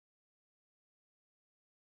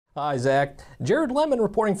Hi, Zach. Jared Lemon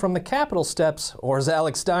reporting from the Capitol steps, or as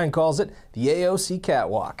Alex Stein calls it, the AOC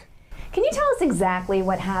catwalk. Can you tell us exactly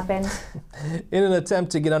what happened? In an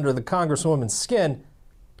attempt to get under the Congresswoman's skin,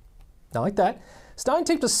 not like that, Stein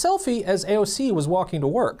taped a selfie as AOC was walking to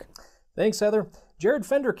work. Thanks, Heather. Jared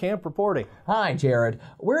Fenderkamp reporting. Hi, Jared.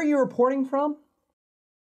 Where are you reporting from?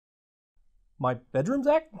 My bedroom,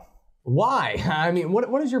 Zach? Why? I mean,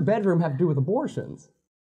 what does your bedroom have to do with abortions?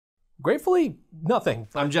 Gratefully, nothing.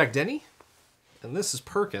 I'm Jack Denny, and this is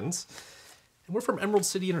Perkins, and we're from Emerald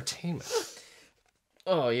City Entertainment.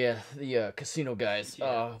 Oh yeah, the casino guys.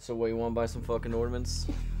 Yeah. So what, you want to buy some fucking ornaments?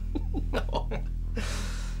 No.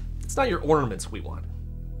 It's not your ornaments we want.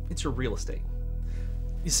 It's your real estate.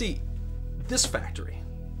 You see, this factory,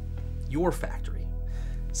 your factory,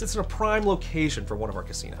 sits in a prime location for one of our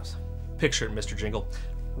casinos. Picture it, Mr. Jingle,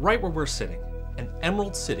 right where we're sitting, an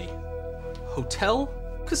Emerald City hotel,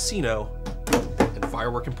 casino, and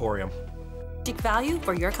firework emporium. Seek value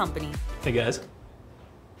for your company. Hey guys,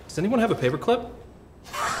 does anyone have a paperclip?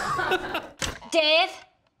 Dave?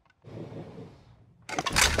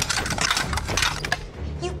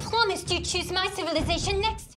 You promised you'd choose my civilization next.